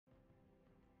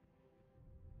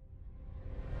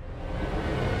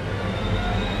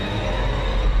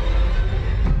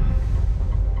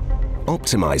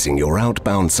Optimizing your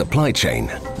outbound supply chain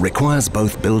requires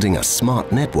both building a smart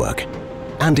network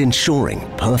and ensuring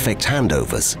perfect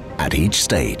handovers at each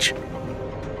stage.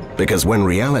 Because when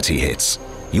reality hits,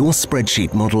 your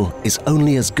spreadsheet model is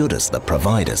only as good as the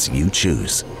providers you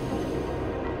choose.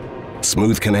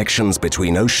 Smooth connections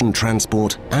between ocean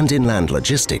transport and inland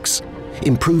logistics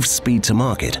improve speed to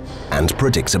market and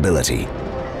predictability.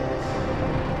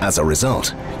 As a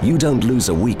result, you don't lose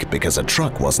a week because a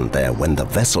truck wasn't there when the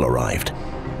vessel arrived.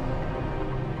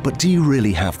 But do you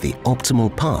really have the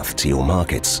optimal path to your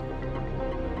markets?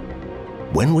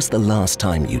 When was the last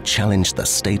time you challenged the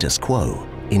status quo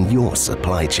in your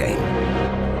supply chain?